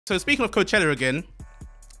So speaking of Coachella again,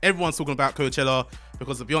 everyone's talking about Coachella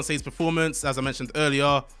because of Beyonce's performance, as I mentioned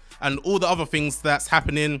earlier, and all the other things that's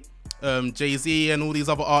happening, Jay-Z and all these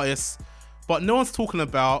other artists. But no one's talking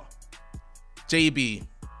about JB.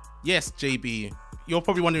 Yes, JB. You're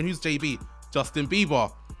probably wondering who's JB? Justin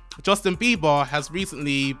Bieber. Justin Bieber has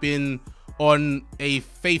recently been on a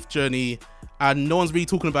faith journey and no one's really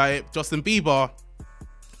talking about it. Justin Bieber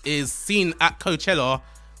is seen at Coachella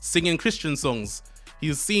singing Christian songs.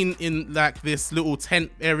 He's seen in like this little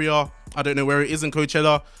tent area. I don't know where it is in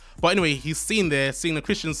Coachella, but anyway, he's seen there singing a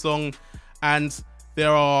Christian song, and there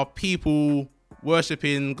are people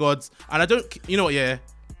worshiping God. And I don't, you know what, yeah,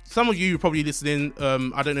 some of you probably listening,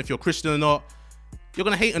 I don't know if you're Christian or not, you're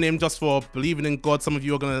gonna hate on him just for believing in God. Some of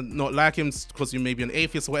you are gonna not like him because you may be an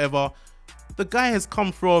atheist or whatever. The guy has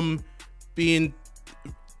come from being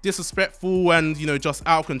disrespectful and, you know, just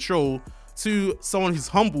out of control to someone who's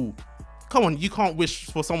humble. Come on, you can't wish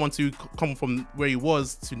for someone to come from where he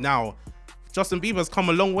was to now. Justin Bieber's come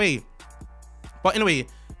a long way. But anyway,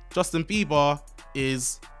 Justin Bieber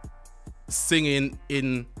is singing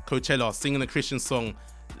in Coachella, singing a Christian song.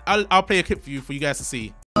 I'll play a clip for you guys to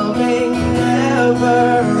see.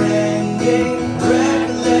 Never-ending,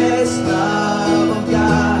 reckless love of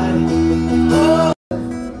God.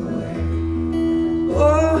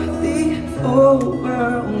 Oh, the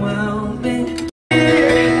overwhelming.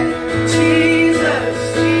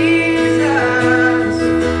 Jesus, Jesus,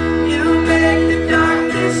 you make the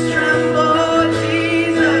darkness tremble.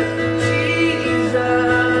 Jesus, Jesus,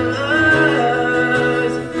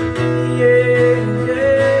 yeah,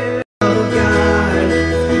 yeah. Oh God,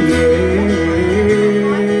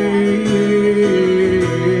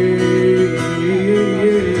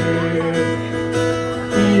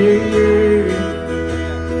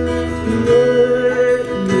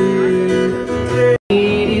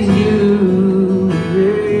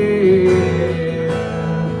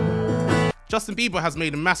 Justin Bieber has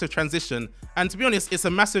made a massive transition, and to be honest, it's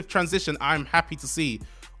a massive transition I'm happy to see.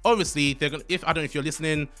 Obviously, they're gonna, I don't know if you're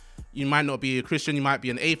listening, you might not be a Christian, you might be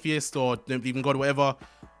an atheist or don't believe in God or whatever.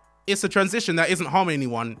 It's a transition that isn't harming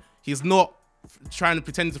anyone. He's not trying to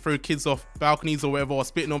pretend to throw kids off balconies or whatever, or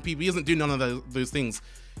spitting on people. He isn't doing none of those things.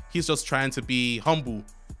 He's just trying to be humble.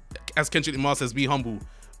 As Kendrick Lamar says, be humble.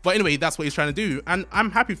 But anyway, that's what he's trying to do, and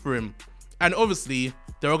I'm happy for him. And obviously,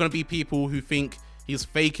 there are going to be people who think he's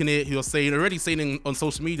faking it, who are saying, already saying on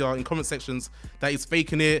social media, in comment sections, that he's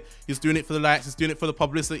faking it, he's doing it for the likes, he's doing it for the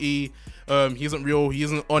publicity, he isn't real, he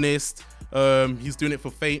isn't honest, he's doing it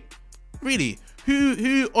for fame. Really,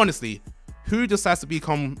 who honestly, who decides to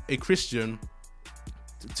become a Christian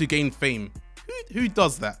to gain fame? Who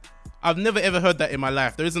does that? I've never ever heard that in my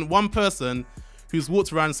life. There isn't one person who's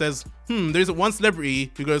walked around and says, there isn't one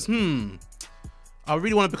celebrity who goes, I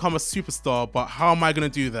really want to become a superstar, but how am I going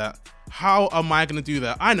to do that? How am I going to do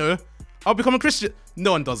that? I know, I'll become a Christian.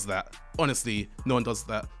 No one does that. Honestly, no one does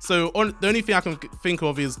that. So the only thing I can think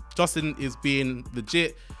of is Justin is being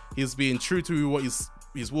legit. He's being true to what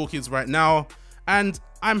his walk is right now. And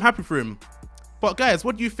I'm happy for him. But guys,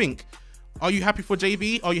 what do you think? Are you happy for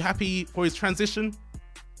JB? Are you happy for his transition?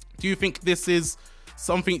 Do you think this is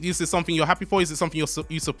something you're happy for? Is it something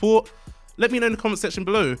you support? Let me know in the comment section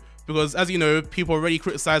below, because as you know, people are already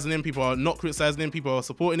criticizing him, people are not criticizing him, people are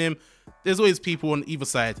supporting him. There's always people on either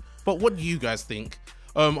side. But what do you guys think?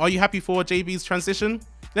 Are you happy for JB's transition?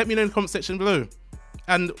 Let me know in the comment section below.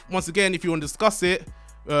 And once again, if you want to discuss it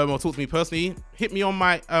or talk to me personally, hit me on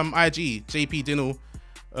my IG, JP Dinnall.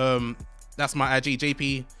 That's my IG,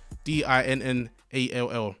 JP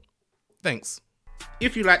DINNALL. Thanks.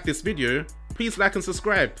 If you like this video, please like and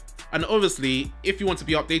subscribe. And obviously, if you want to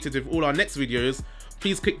be updated with all our next videos,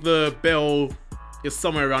 please click the bell. It's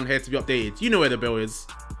somewhere around here to be updated. You know where the bell is.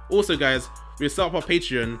 Also guys, we'll start up our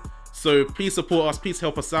Patreon, so please support us, please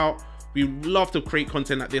help us out. We love to create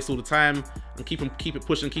content like this all the time and keep it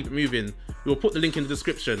pushing, keep it moving. We'll put the link in the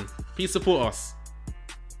description. Please support us.